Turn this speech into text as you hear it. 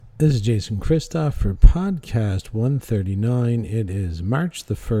This is Jason Christoff for podcast 139. It is March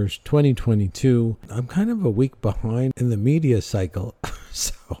the 1st, 2022. I'm kind of a week behind in the media cycle,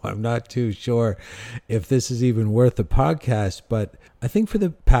 so I'm not too sure if this is even worth a podcast, but I think for the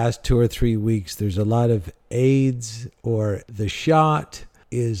past 2 or 3 weeks, there's a lot of AIDS, or the shot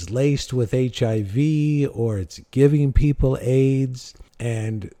is laced with HIV, or it's giving people AIDS,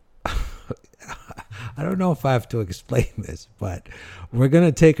 and I don't know if I have to explain this, but we're going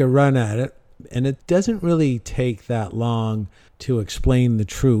to take a run at it. And it doesn't really take that long to explain the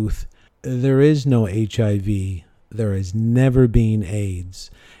truth. There is no HIV. There has never been AIDS.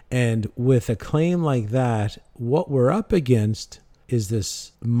 And with a claim like that, what we're up against is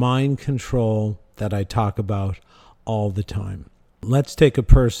this mind control that I talk about all the time. Let's take a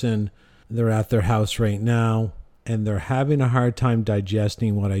person, they're at their house right now, and they're having a hard time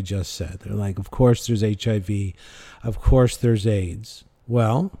digesting what I just said. They're like, of course there's HIV. Of course there's AIDS.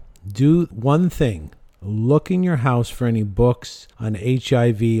 Well, do one thing. Look in your house for any books on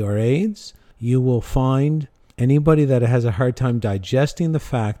HIV or AIDS. You will find anybody that has a hard time digesting the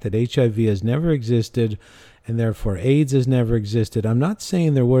fact that HIV has never existed and therefore AIDS has never existed. I'm not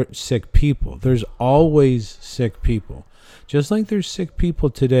saying there weren't sick people. There's always sick people. Just like there's sick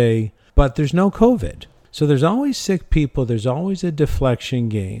people today, but there's no COVID. So there's always sick people. There's always a deflection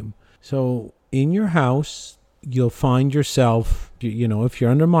game. So in your house, you'll find yourself, if you're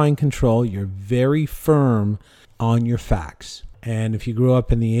under mind control, you're very firm on your facts. And if you grew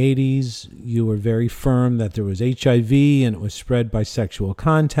up in the 80s, you were very firm that there was HIV and it was spread by sexual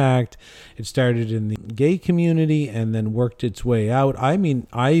contact. It started in the gay community and then worked its way out. I mean,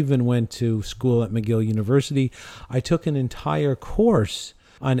 I even went to school at McGill University. I took an entire course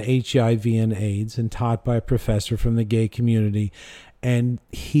on HIV and AIDS and taught by a professor from the gay community. And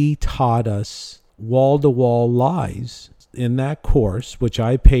he taught us wall-to-wall lies in that course, which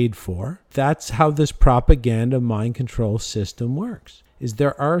I paid for. That's how this propaganda mind control system works, is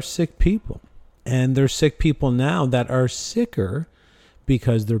there are sick people. And there's sick people now that are sicker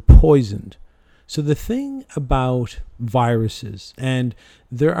because they're poisoned. So the thing about viruses, and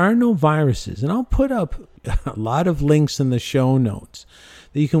there are no viruses, and I'll put up a lot of links in the show notes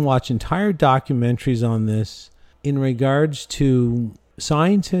that you can watch entire documentaries on this in regards to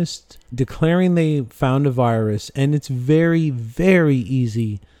scientists declaring they found a virus, and it's very, very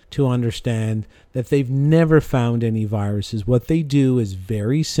easy to understand that they've never found any viruses. What they do is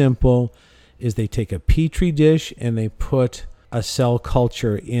very simple, is they take a petri dish and they put a cell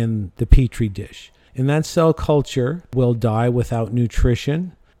culture in the petri dish. And that cell culture will die without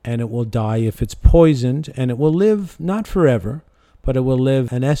nutrition, and it will die if it's poisoned, and it will live not forever, but it will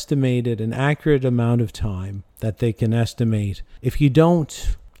live an accurate amount of time that they can estimate if you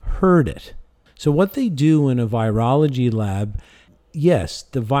don't hurt it. So what they do in a virology lab, yes,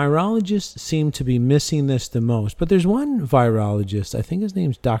 the virologists seem to be missing this the most, but there's one virologist, I think his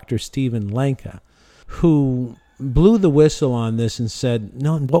name's Dr. Stephen Lenka, who blew the whistle on this and said,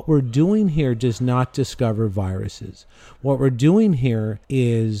 no, what we're doing here does not discover viruses. What we're doing here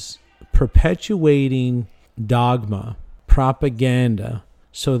is perpetuating dogma, propaganda,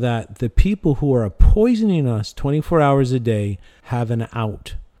 so that the people who are poisoning us 24 hours a day have an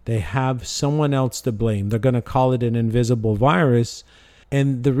out. They have someone else to blame. They're going to call it an invisible virus.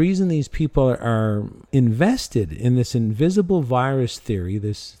 And the reason these people are invested in this invisible virus theory,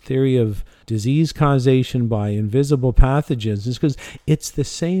 this theory of disease causation by invisible pathogens, is because it's the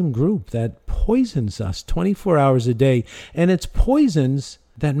same group that poisons us 24 hours a day. And it's poisons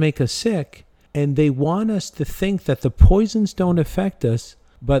that make us sick. And they want us to think that the poisons don't affect us,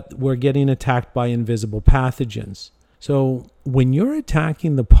 but we're getting attacked by invisible pathogens. So when you're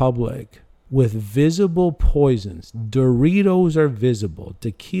attacking the public with visible poisons, Doritos are visible,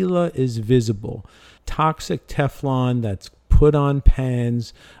 tequila is visible, toxic Teflon that's put on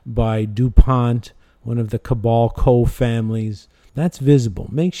pans by DuPont, one of the Cabal co-families, that's visible,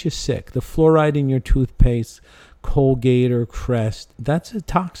 makes you sick. The fluoride in your toothpaste, Colgate or Crest, that's a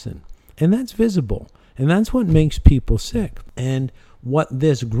toxin. And that's visible. And that's what makes people sick. And what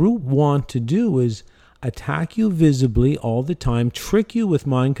this group want to do is attack you visibly all the time, trick you with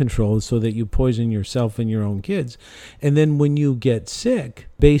mind control so that you poison yourself and your own kids. And then when you get sick,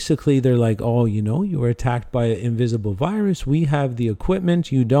 basically they're like, oh, you were attacked by an invisible virus. We have the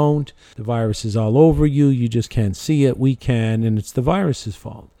equipment. You don't. The virus is all over you. You just can't see it. We can. And it's the virus's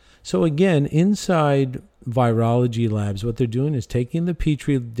fault. So again, inside virology labs, what they're doing is taking the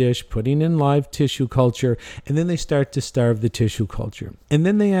petri dish, putting in live tissue culture, and then they start to starve the tissue culture. And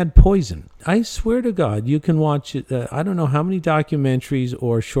then they add poison. I swear to God, you can watch, I don't know how many documentaries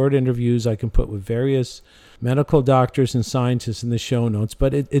or short interviews I can put with various medical doctors and scientists in the show notes,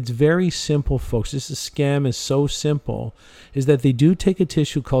 but it's very simple, folks. This scam is so simple, is that they do take a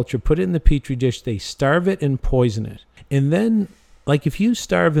tissue culture, put it in the petri dish, they starve it and poison it. And then, like if you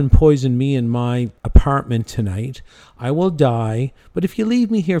starve and poison me in my apartment tonight, I will die. But if you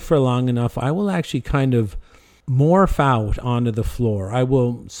leave me here for long enough, I will actually kind of morph out onto the floor. I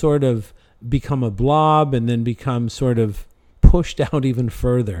will sort of become a blob and then become sort of pushed out even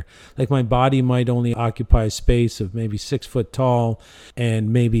further. Like my body might only occupy a space of maybe 6 foot tall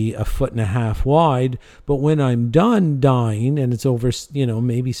and maybe 1.5 feet wide. But when I'm done dying and it's over,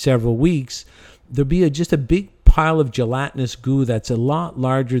 maybe several weeks, there'll be just a big pile of gelatinous goo that's a lot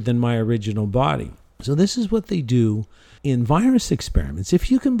larger than my original body. So this is what they do in virus experiments,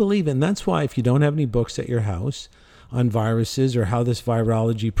 if you can believe it. And that's why if you don't have any books at your house on viruses or how this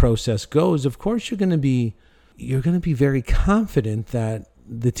virology process goes, of course you're going to be very confident that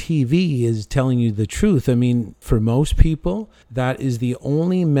the TV is telling you the truth. I mean, for most people, that is the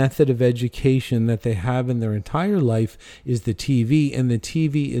only method of education that they have in their entire life is the TV, and the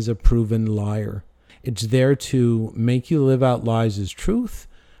TV is a proven liar. It's there to make you live out lies as truth.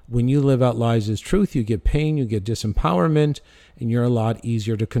 When you live out lies as truth, you get pain, you get disempowerment, and you're a lot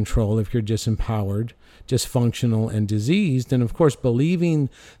easier to control if you're disempowered, dysfunctional, and diseased. And of course, believing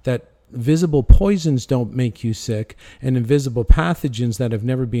that visible poisons don't make you sick and invisible pathogens that have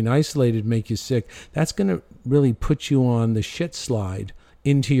never been isolated make you sick, that's going to really put you on the shit slide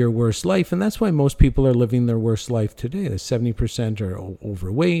into your worst life. And that's why most people are living their worst life today. The 70% are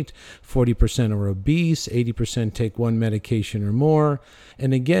overweight, 40% are obese, 80% take one medication or more.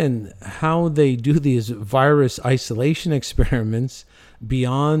 And again, how they do these virus isolation experiments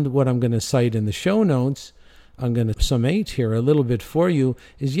beyond what I'm going to cite in the show notes, I'm going to summate here a little bit for you,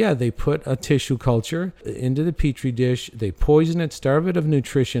 is they put a tissue culture into the petri dish, they poison it, starve it of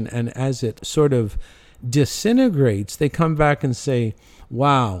nutrition, and as it sort of disintegrates, they come back and say,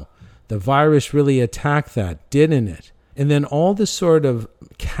 wow, the virus really attacked that, didn't it? And then all the sort of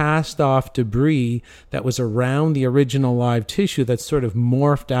cast off debris that was around the original live tissue that sort of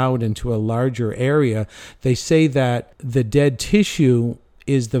morphed out into a larger area, they say that the dead tissue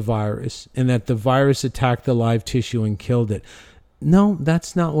is the virus and that the virus attacked the live tissue and killed it. No,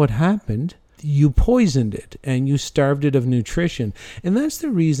 that's not what happened. You poisoned it and you starved it of nutrition. And that's the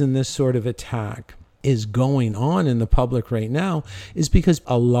reason this sort of attack is going on in the public right now, is because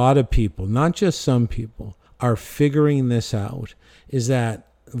a lot of people, not just some people, are figuring this out, is that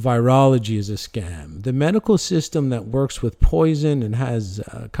virology is a scam. The medical system that works with poison and has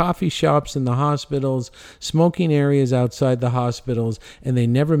coffee shops in the hospitals, smoking areas outside the hospitals, and they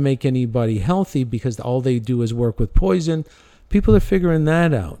never make anybody healthy because all they do is work with poison. People are figuring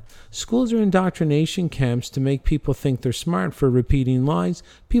that out. Schools are indoctrination camps to make people think they're smart for repeating lies.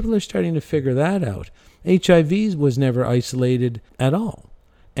 People are starting to figure that out. HIV was never isolated at all.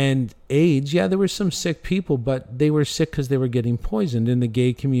 And AIDS, there were some sick people, but they were sick because they were getting poisoned. In the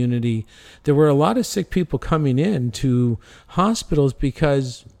gay community, there were a lot of sick people coming in to hospitals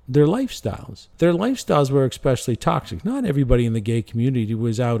because their lifestyles were especially toxic. Not everybody in the gay community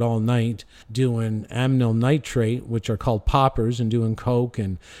was out all night doing amyl nitrate, which are called poppers, and doing coke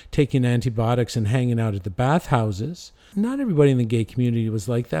and taking antibiotics and hanging out at the bathhouses. Not everybody in the gay community was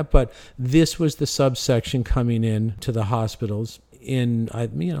like that, but this was the subsection coming in to the hospitals in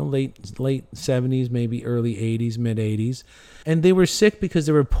late 70s, maybe early 80s, mid 80s. And they were sick because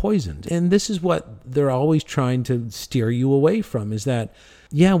they were poisoned. And this is what they're always trying to steer you away from, is that,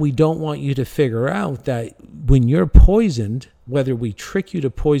 we don't want you to figure out that when you're poisoned, whether we trick you to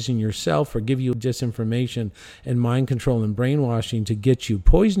poison yourself or give you disinformation and mind control and brainwashing to get you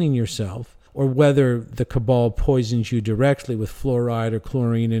poisoning yourself, or whether the cabal poisons you directly with fluoride or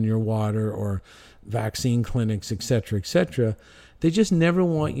chlorine in your water or vaccine clinics, etc., they just never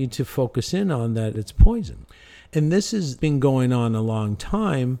want you to focus in on that it's poison. And this has been going on a long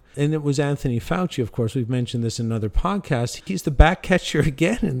time. And it was Anthony Fauci, of course, we've mentioned this in another podcast. He's the back catcher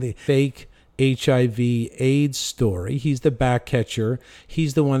again in the fake HIV AIDS story. He's the back catcher.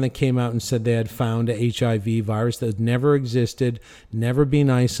 He's the one that came out and said they had found a HIV virus that never existed, never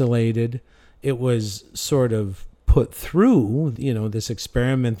been isolated. It was sort of put through, this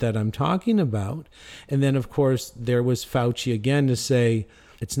experiment that I'm talking about. And then, of course, there was Fauci again to say,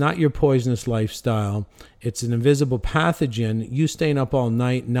 it's not your poisonous lifestyle. It's an invisible pathogen. You staying up all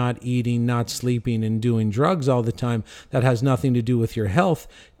night, not eating, not sleeping, and doing drugs all the time, that has nothing to do with your health.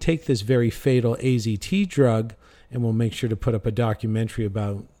 Take this very fatal AZT drug, and we'll make sure to put up a documentary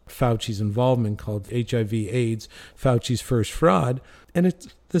about Fauci's involvement called HIV AIDS, Fauci's First Fraud. And it's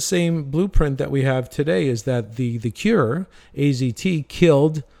the same blueprint that we have today, is that the cure, AZT,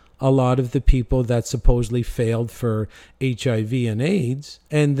 killed a lot of the people that supposedly failed for HIV and AIDS.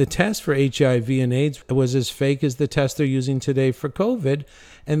 And the test for HIV and AIDS was as fake as the test they're using today for COVID.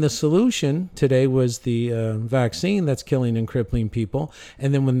 And the solution today was the vaccine that's killing and crippling people.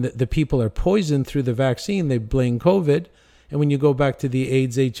 And then when the people are poisoned through the vaccine, they blame COVID. And when you go back to the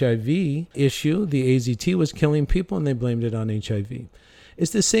AIDS HIV issue, the AZT was killing people and they blamed it on HIV.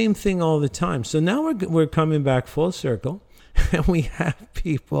 It's the same thing all the time. So now we're coming back full circle and we have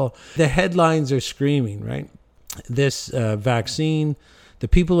people, the headlines are screaming, right? This vaccine, the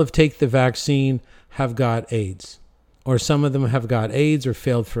people who have taken the vaccine have got AIDS. Or some of them have got AIDS or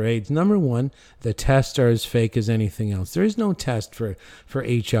failed for AIDS. Number one, the tests are as fake as anything else. There is no test for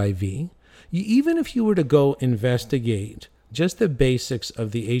HIV. Even if you were to go investigate just the basics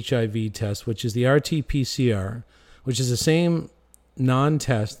of the HIV test, which is the RT-PCR, which is the same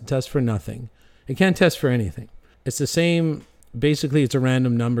non-test, test for nothing. It can't test for anything. It's the same, basically it's a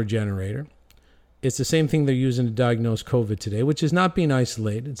random number generator. It's the same thing they're using to diagnose COVID today, which is not being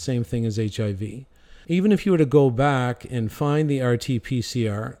isolated. It's the same thing as HIV. Even if you were to go back and find the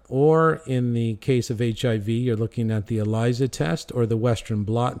RT-PCR, or in the case of HIV, you're looking at the ELISA test or the Western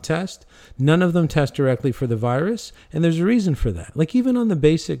blot test, none of them test directly for the virus, and there's a reason for that. Like even on the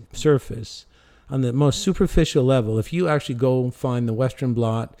basic surface, on the most superficial level, if you actually go find the Western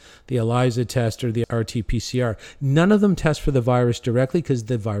blot, the ELISA test, or the RT-PCR, none of them test for the virus directly because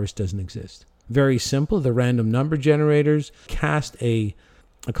the virus doesn't exist. Very simple. The random number generators cast a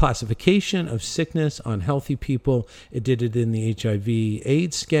classification of sickness on healthy people. It did it in the HIV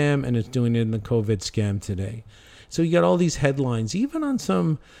AIDS scam, and it's doing it in the COVID scam today. So you got all these headlines, even on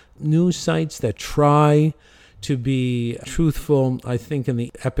some news sites that try to be truthful. I think in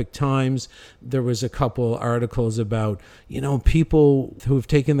the Epic Times, there was a couple articles about, people who have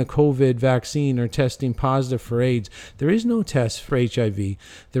taken the COVID vaccine are testing positive for AIDS. There is no test for HIV.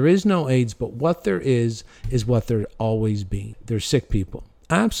 There is no AIDS, but what there is what there always been. They're sick people.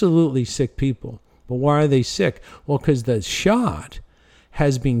 Absolutely sick people. But why are they sick? Well, because the shot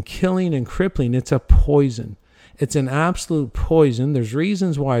has been killing and crippling. It's a poison. It's an absolute poison. There's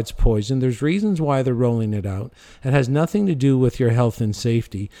reasons why it's poison. There's reasons why they're rolling it out. It has nothing to do with your health and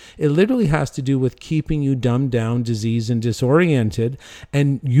safety. It literally has to do with keeping you dumbed down, diseased, and disoriented,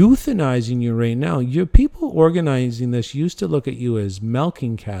 and euthanizing you right now. Your people organizing this used to look at you as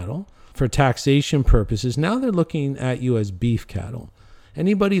milking cattle for taxation purposes. Now they're looking at you as beef cattle.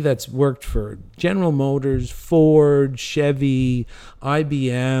 Anybody that's worked for General Motors, Ford, Chevy,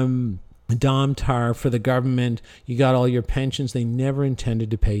 IBM, Domtar, for the government, you got all your pensions. They never intended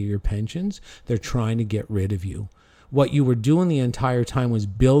to pay your pensions. They're trying to get rid of you. What you were doing the entire time was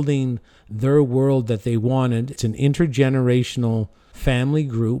building their world that they wanted. It's an intergenerational family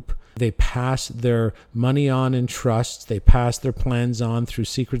group. They pass their money on in trusts. They pass their plans on through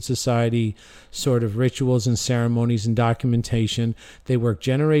secret society sort of rituals and ceremonies and documentation. They work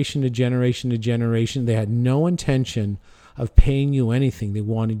generation to generation to generation. They had no intention of paying you anything. They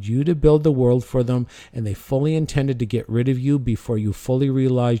wanted you to build the world for them, and they fully intended to get rid of you before you fully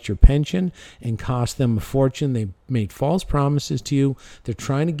realized your pension and cost them a fortune. They made false promises to you. They're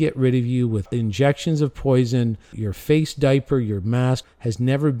trying to get rid of you with injections of poison. Your face diaper, your mask has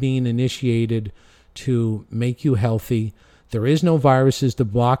never been initiated to make you healthy. There is no viruses to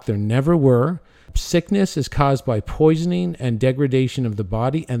block. There never were. Sickness is caused by poisoning and degradation of the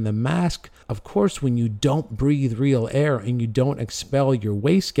body, and the mask, of course, when you don't breathe real air and you don't expel your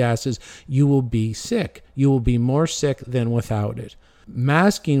waste gases, you will be sick. You will be more sick than without it.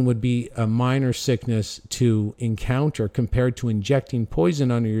 Masking would be a minor sickness to encounter compared to injecting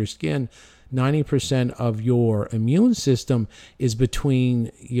poison under your skin. 90% of your immune system is between,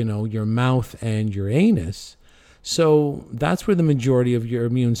 your mouth and your anus. So that's where the majority of your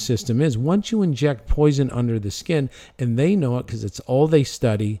immune system is. Once you inject poison under the skin, and they know it because it's all they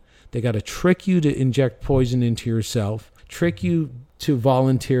study, they got to trick you to inject poison into yourself, trick you to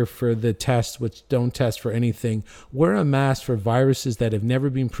volunteer for the tests, which don't test for anything, wear a mask for viruses that have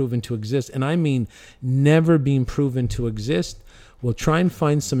never been proven to exist. And I mean never been proven to exist. We'll try and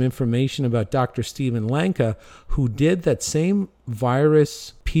find some information about Dr. Stephen Lanka, who did that same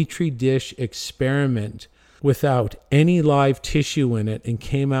virus petri dish experiment without any live tissue in it and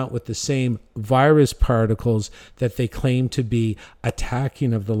came out with the same virus particles that they claim to be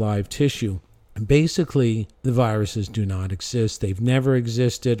attacking of the live tissue. Basically, the viruses do not exist. They've never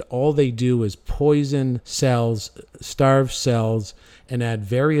existed. All they do is poison cells, starve cells, and add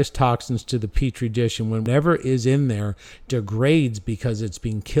various toxins to the petri dish. And whatever is in there degrades because it's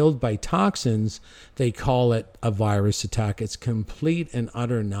being killed by toxins. They call it a virus attack. It's complete and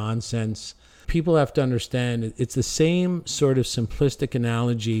utter nonsense. people have to understand it's the same sort of simplistic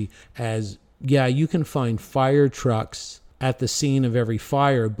analogy as, yeah, you can find fire trucks at the scene of every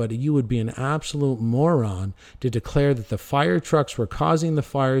fire, but you would be an absolute moron to declare that the fire trucks were causing the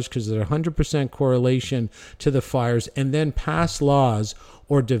fires because there's 100% correlation to the fires, and then pass laws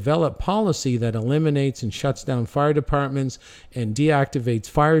or develop policy that eliminates and shuts down fire departments and deactivates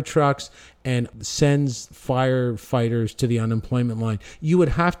fire trucks and sends firefighters to the unemployment line. You would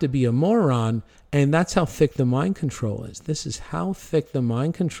have to be a moron, and that's how thick the mind control is. This is how thick the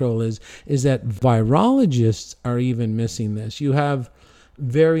mind control is that virologists are even missing this. You have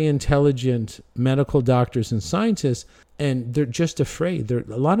very intelligent medical doctors and scientists, and they're just afraid. A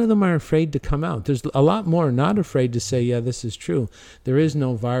lot of them are afraid to come out. There's a lot more not afraid to say, yeah, this is true. There is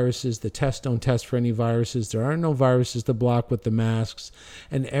no viruses. The tests don't test for any viruses. There are no viruses to block with the masks.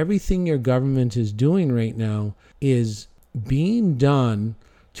 And everything your government is doing right now is being done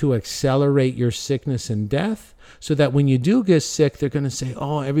to accelerate your sickness and death, so that when you do get sick, they're going to say,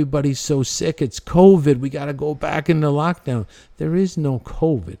 oh, everybody's so sick, it's COVID, we got to go back into lockdown. There is no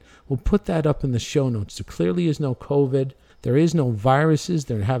COVID. We'll put that up in the show notes. There clearly is no COVID. There is no viruses.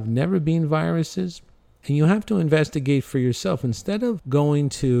 There have never been viruses. And you have to investigate for yourself. Instead of going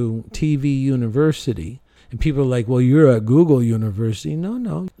to TV University, and people are like, well, you're at Google University.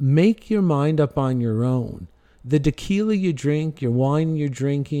 No. Make your mind up on your own. The tequila you drink, your wine you're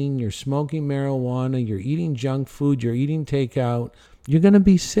drinking, you're smoking marijuana, you're eating junk food, you're eating takeout, you're going to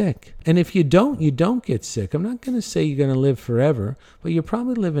be sick. And if you don't get sick. I'm not going to say you're going to live forever, but you'll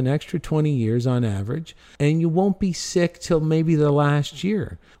probably live an extra 20 years on average, and you won't be sick till maybe the last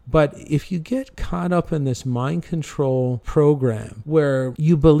year. But if you get caught up in this mind control program where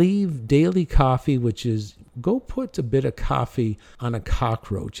you believe daily coffee, which is, go put a bit of coffee on a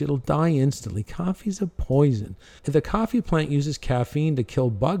cockroach. It'll die instantly. Coffee's a poison. If the coffee plant uses caffeine to kill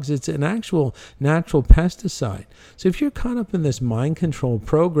bugs, it's an actual natural pesticide. So if you're caught up in this mind control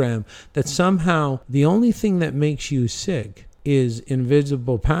program that somehow the only thing that makes you sick is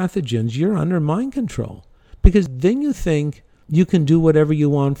invisible pathogens, you're under mind control. Because then you think you can do whatever you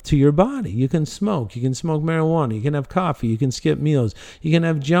want to your body. You can smoke marijuana, you can have coffee, you can skip meals, you can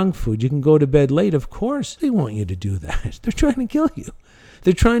have junk food, you can go to bed late. Of course, they want you to do that. They're trying to kill you.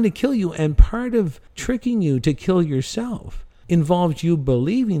 They're trying to kill you, and part of tricking you to kill yourself involves you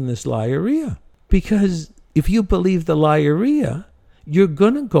believing this liarrhea. Because if you believe the liarrhea, you're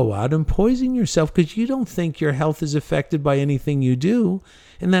going to go out and poison yourself because you don't think your health is affected by anything you do,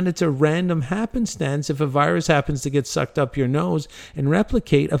 and that it's a random happenstance. If a virus happens to get sucked up your nose and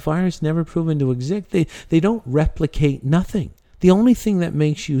replicate, a virus never proven to exist. They don't replicate nothing. The only thing that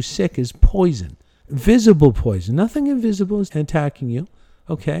makes you sick is poison, visible poison. Nothing invisible is attacking you,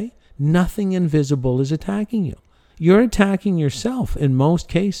 okay? Nothing invisible is attacking you. You're attacking yourself in most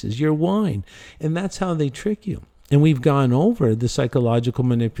cases, your wine, and that's how they trick you. And we've gone over the psychological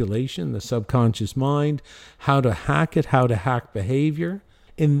manipulation, the subconscious mind, how to hack it, how to hack behavior.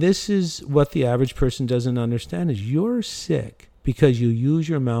 And this is what the average person doesn't understand, is you're sick because you use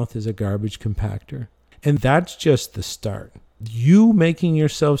your mouth as a garbage compactor. And that's just the start. You making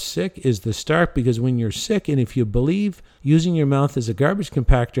yourself sick is the start, because when you're sick, and if you believe using your mouth as a garbage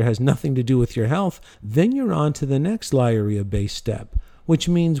compactor has nothing to do with your health, then you're on to the next liarrhea-based step. Which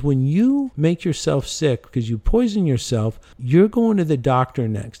means when you make yourself sick because you poison yourself, you're going to the doctor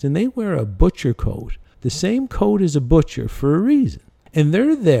next. And they wear a butcher coat, the same coat as a butcher, for a reason. And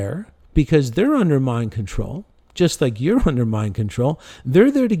they're there because they're under mind control, just like you're under mind control.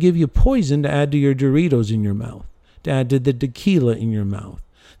 They're there to give you poison to add to your Doritos in your mouth, to add to the tequila in your mouth.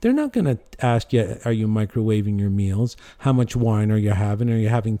 They're not going to ask you, are you microwaving your meals? How much wine are you having? Are you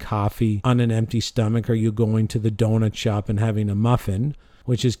having coffee on an empty stomach? Are you going to the donut shop and having a muffin,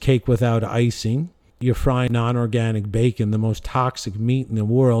 which is cake without icing? You're frying non-organic bacon, the most toxic meat in the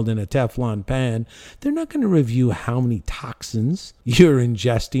world, in a Teflon pan. They're not going to review how many toxins you're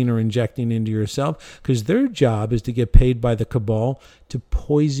ingesting or injecting into yourself, because their job is to get paid by the cabal to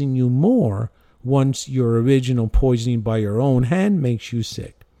poison you more once your original poisoning by your own hand makes you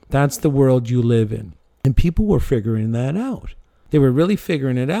sick. That's the world you live in. And people were figuring that out. They were really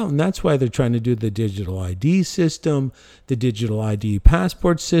figuring it out, and that's why they're trying to do the digital ID system, the digital ID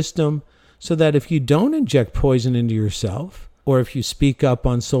passport system, so that if you don't inject poison into yourself, or if you speak up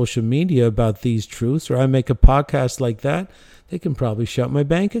on social media about these truths, or I make a podcast like that, they can probably shut my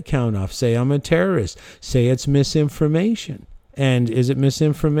bank account off, say I'm a terrorist, say it's misinformation. And is it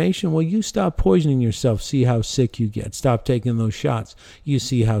misinformation? Well, you stop poisoning yourself, see how sick you get. Stop taking those shots. You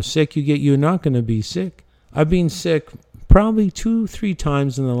see how sick you get. You're not going to be sick. I've been sick probably 2-3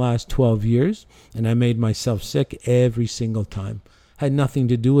 times in the last 12 years, and I made myself sick every single time. had nothing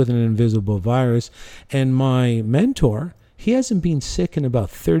to do with an invisible virus. And my mentor, he hasn't been sick in about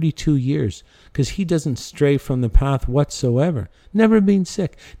 32 years because he doesn't stray from the path whatsoever. Never been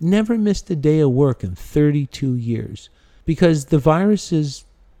sick. Never missed a day of work in 32 years. Because the viruses,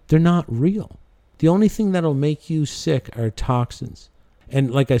 they're not real. The only thing that'll make you sick are toxins. And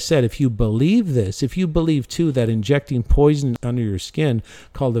like I said, if you believe this, if you believe too that injecting poison under your skin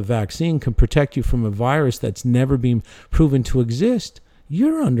called a vaccine can protect you from a virus that's never been proven to exist,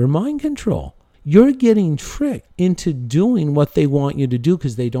 you're under mind control. You're getting tricked into doing what they want you to do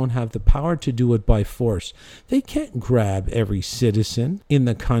because they don't have the power to do it by force. They can't grab every citizen in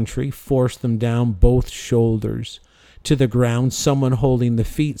the country, force them down both shoulders to the ground, someone holding the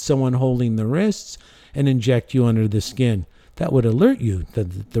feet, someone holding the wrists, and inject you under the skin. That would alert you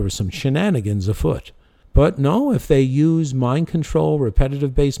that there was some shenanigans afoot. But no, if they use mind control,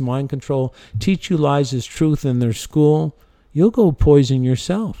 repetitive-based mind control, teach you lies as truth in their school, you'll go poison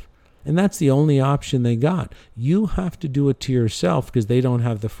yourself. And that's the only option they got. You have to do it to yourself because they don't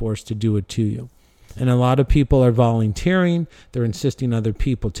have the force to do it to you. And a lot of people are volunteering. They're insisting other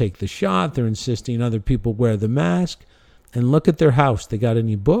people take the shot. They're insisting other people wear the mask. And look at their house. They got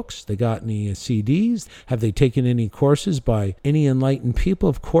any books? They got any CDs? Have they taken any courses by any enlightened people?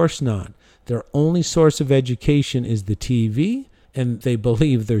 Of course not. Their only source of education is the TV, and they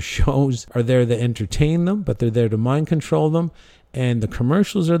believe their shows are there to entertain them, but they're there to mind control them. And the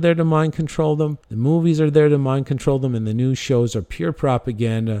commercials are there to mind control them. The movies are there to mind control them, and the news shows are pure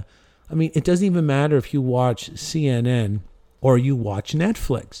propaganda. I mean, it doesn't even matter if you watch CNN or you watch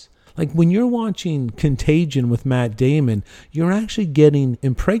Netflix. Like when you're watching Contagion with Matt Damon, you're actually getting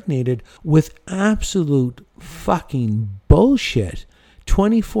impregnated with absolute fucking bullshit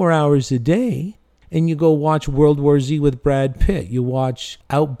 24 hours a day. And you go watch World War Z with Brad Pitt. You watch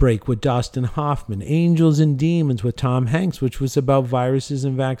Outbreak with Dustin Hoffman. Angels and Demons with Tom Hanks, which was about viruses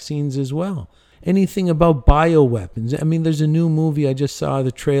and vaccines as well. Anything about bioweapons. I mean, there's a new movie. I just saw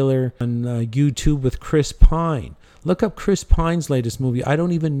the trailer on YouTube with Chris Pine. Look up Chris Pine's latest movie. I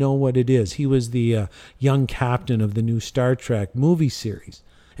don't even know what it is. He was the young captain of the new Star Trek movie series.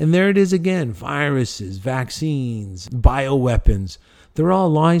 And there it is again. Viruses, vaccines, bioweapons. They're all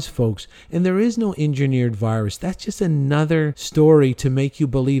lies, folks. And there is no engineered virus. That's just another story to make you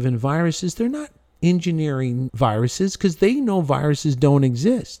believe in viruses. They're not engineering viruses because they know viruses don't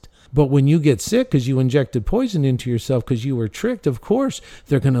exist. But when you get sick because you injected poison into yourself because you were tricked, of course,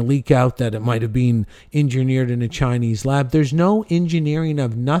 they're going to leak out that it might have been engineered in a Chinese lab. There's no engineering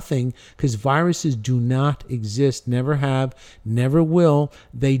of nothing because viruses do not exist, never have, never will.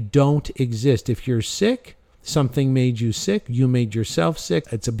 They don't exist. If you're sick, something made you sick, you made yourself sick.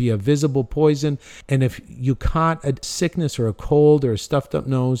 It's a visible poison. And if you caught a sickness or a cold or a stuffed up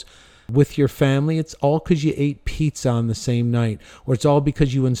nose with your family, it's all because you ate pizza on the same night, or it's all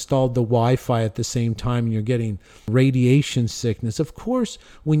because you installed the Wi-Fi at the same time and you're getting radiation sickness. Of course,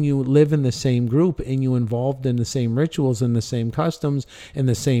 when you live in the same group and you involved in the same rituals and the same customs and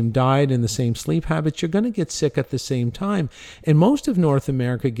the same diet and the same sleep habits, you're going to get sick at the same time. And most of North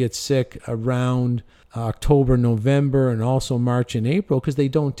America gets sick around October, November, and also March and April because they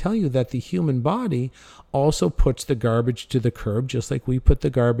don't tell you that the human body also puts the garbage to the curb, just like we put the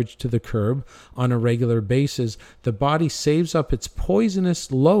garbage to the curb on a regular basis. The body saves up its poisonous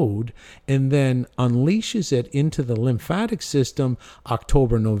load and then unleashes it into the lymphatic system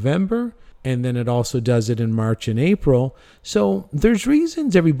October, November, and then it also does it in March and April. So there's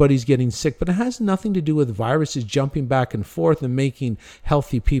reasons everybody's getting sick, but it has nothing to do with viruses jumping back and forth and making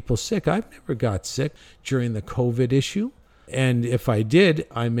healthy people sick. I've never got sick during the COVID issue. And if I did,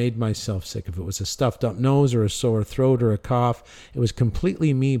 I made myself sick. If it was a stuffed up nose or a sore throat or a cough, it was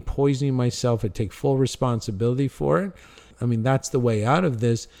completely me poisoning myself. I'd take full responsibility for it. I mean, that's the way out of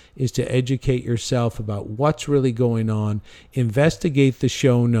this, is to educate yourself about what's really going on. Investigate the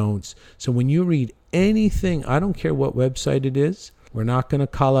show notes. So when you read anything, I don't care what website it is, we're not going to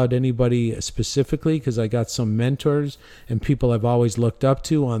call out anybody specifically because I got some mentors and people I've always looked up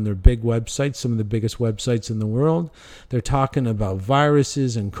to on their big websites, some of the biggest websites in the world. They're talking about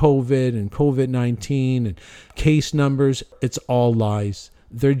viruses and COVID-19 and case numbers. It's all lies.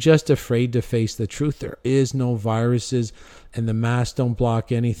 They're just afraid to face the truth. There is no viruses and the masks don't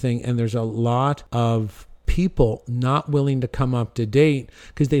block anything. And there's a lot of people not willing to come up to date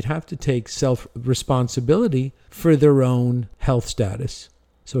because they'd have to take self-responsibility for their own health status.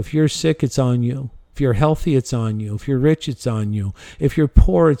 So if you're sick, it's on you. If you're healthy, it's on you. If you're rich, it's on you. If you're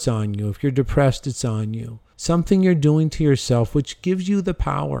poor, it's on you. If you're depressed, it's on you. Something you're doing to yourself which gives you the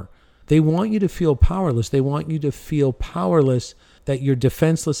power. They want you to feel powerless. They want you to feel powerless, that you're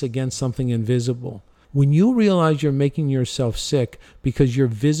defenseless against something invisible. When you realize you're making yourself sick because you're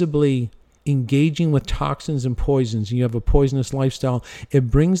visibly engaging with toxins and poisons, and you have a poisonous lifestyle,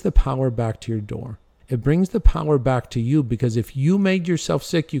 it brings the power back to your door. It brings the power back to you, because if you made yourself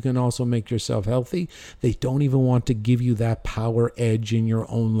sick, you can also make yourself healthy. They don't even want to give you that power edge in your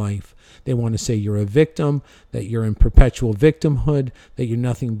own life. They want to say you're a victim, that you're in perpetual victimhood, that you're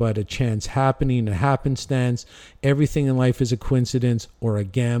nothing but a chance happening, a happenstance. Everything in life is a coincidence or a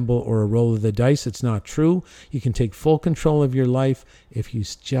gamble or a roll of the dice. It's not true. You can take full control of your life if you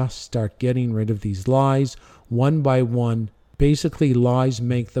just start getting rid of these lies one by one. Basically, lies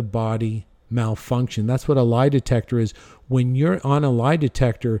make the body malfunction. That's what a lie detector is. When you're on a lie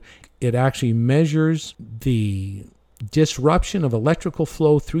detector, it actually measures the disruption of electrical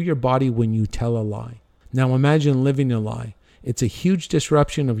flow through your body when you tell a lie. Now imagine living a lie. It's a huge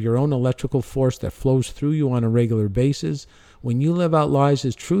disruption of your own electrical force that flows through you on a regular basis. When you live out lies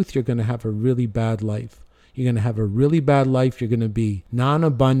as truth, you're going to have a really bad life. You're going to have a really bad life. You're going to be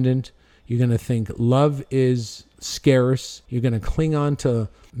non-abundant. You're going to think love is scarce. You're going to cling on to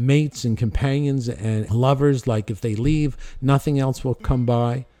mates and companions and lovers like if they leave, nothing else will come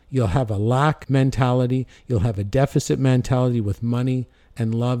by. You'll have a lack mentality. You'll have a deficit mentality with money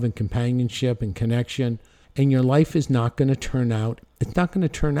and love and companionship and connection. And your life is not going to turn out. It's not going to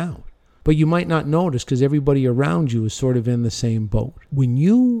turn out. But you might not notice because everybody around you is sort of in the same boat. When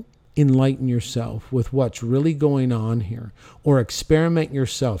you enlighten yourself with what's really going on here, or experiment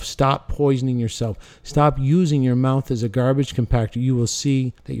yourself, stop poisoning yourself, stop using your mouth as a garbage compactor, you will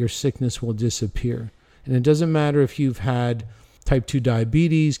see that your sickness will disappear. And it doesn't matter if you've had type 2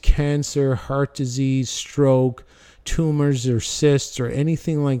 diabetes, cancer, heart disease, stroke, tumors or cysts or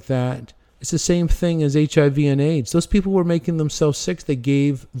anything like that. It's the same thing as HIV and AIDS. Those people were making themselves sick. They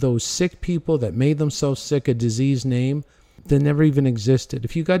gave those sick people that made themselves sick a disease name that never even existed.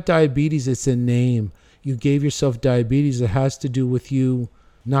 If you got diabetes, it's a name. You gave yourself diabetes. It has to do with you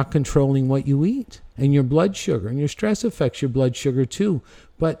not controlling what you eat and your blood sugar, and your stress affects your blood sugar too.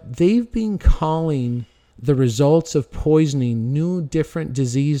 But they've been calling the results of poisoning new different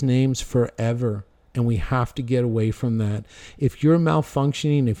disease names forever. And we have to get away from that. If you're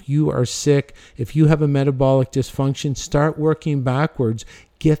malfunctioning, if you are sick, if you have a metabolic dysfunction, start working backwards.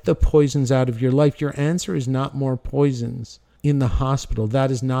 Get the poisons out of your life. Your answer is not more poisons in the hospital. That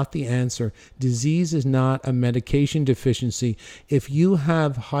is not the answer. Disease is not a medication deficiency. If you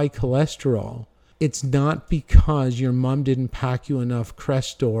have high cholesterol, it's not because your mom didn't pack you enough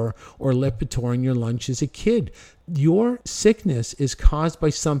Crestor or Lipitor in your lunch as a kid. Your sickness is caused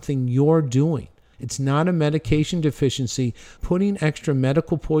by something you're doing. It's not a medication deficiency. Putting extra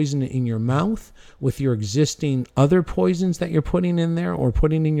medical poison in your mouth with your existing other poisons that you're putting in there or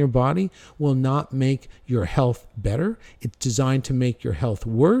putting in your body will not make your health better. It's designed to make your health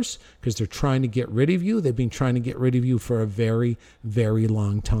worse because they're trying to get rid of you. They've been trying to get rid of you for a very, very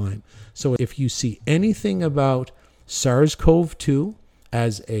long time. So if you see anything about SARS-CoV-2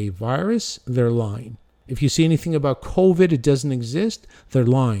 as a virus, they're lying. If you see anything about COVID, it doesn't exist, they're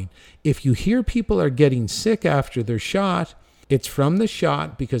lying. If you hear people are getting sick after their shot, it's from the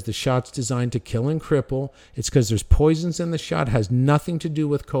shot because the shot's designed to kill and cripple. It's because there's poisons in the shot. It has nothing to do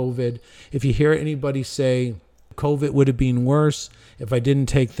with COVID. If you hear anybody say COVID would have been worse if I didn't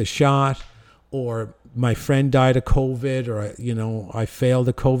take the shot, or my friend died of COVID, or I failed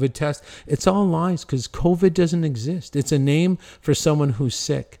a COVID test, it's all lies because COVID doesn't exist. It's a name for someone who's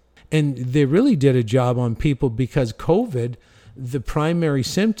sick. And they really did a job on people because COVID, the primary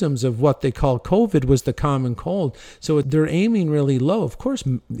symptoms of what they call COVID was the common cold. So they're aiming really low. Of course,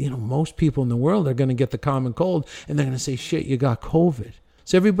 most people in the world are going to get the common cold and they're going to say, shit, you got COVID.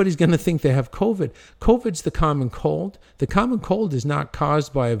 So everybody's going to think they have COVID. COVID's the common cold. The common cold is not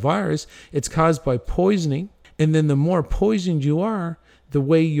caused by a virus. It's caused by poisoning. And then the more poisoned you are, the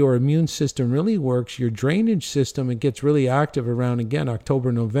way your immune system really works, your drainage system, it gets really active around, again,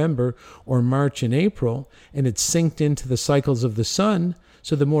 October, November, or March and April, and it's synced into the cycles of the sun.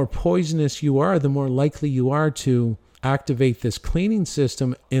 So the more poisonous you are, the more likely you are to activate this cleaning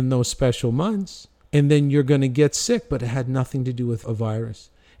system in those special months. And then you're going to get sick, but it had nothing to do with a virus.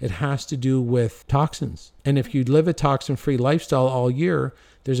 It has to do with toxins. And if you live a toxin-free lifestyle all year,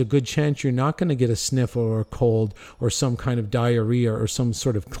 there's a good chance you're not going to get a sniffle or a cold or some kind of diarrhea or some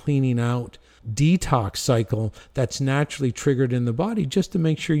sort of cleaning out detox cycle that's naturally triggered in the body just to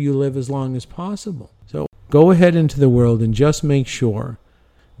make sure you live as long as possible. So go ahead into the world and just make sure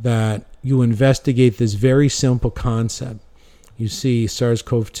that you investigate this very simple concept. You see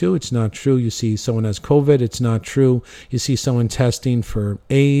SARS-CoV-2, it's not true. You see someone has COVID, it's not true. You see someone testing for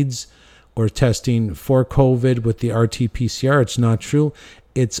AIDS or testing for COVID with the RT-PCR, it's not true.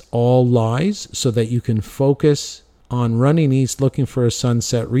 it's all lies so that you can focus on running east, looking for a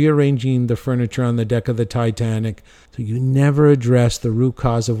sunset, rearranging the furniture on the deck of the Titanic. So you never address the root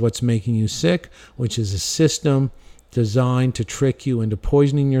cause of what's making you sick, which is a system designed to trick you into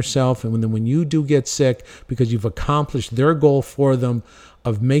poisoning yourself. And then when you do get sick, because you've accomplished their goal for them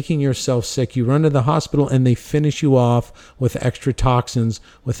of making yourself sick, you run to the hospital and they finish you off with extra toxins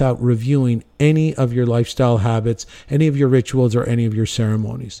without reviewing any of your lifestyle habits, any of your rituals, or any of your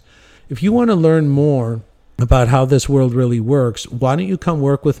ceremonies. If you want to learn more about how this world really works, why don't you come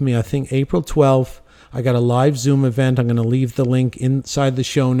work with me? I think April 12th, I got a live Zoom event. I'm going to leave the link inside the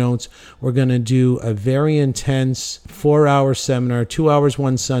show notes. We're going to do a very intense 4-hour seminar, 2 hours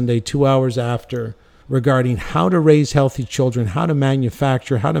one Sunday, 2 hours after, regarding how to raise healthy children, how to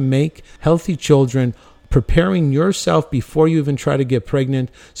manufacture, how to make healthy children, preparing yourself before you even try to get pregnant.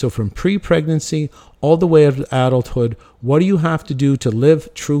 So from pre-pregnancy all the way up to adulthood, what do you have to do to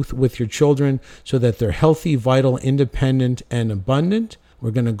live truth with your children so that they're healthy, vital, independent, and abundant?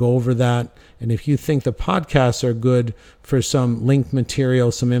 We're going to go over that. And if you think the podcasts are good for some linked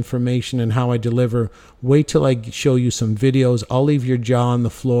material, some information, and how I deliver, wait till I show you some videos. I'll leave your jaw on the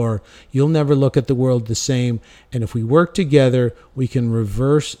floor. You'll never look at the world the same. And if we work together, we can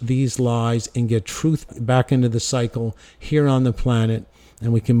reverse these lies and get truth back into the cycle here on the planet.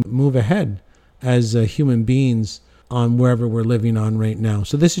 And we can move ahead as human beings on wherever we're living on right now.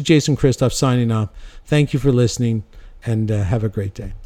 So this is Jason Christoff signing off. Thank you for listening, and have a great day.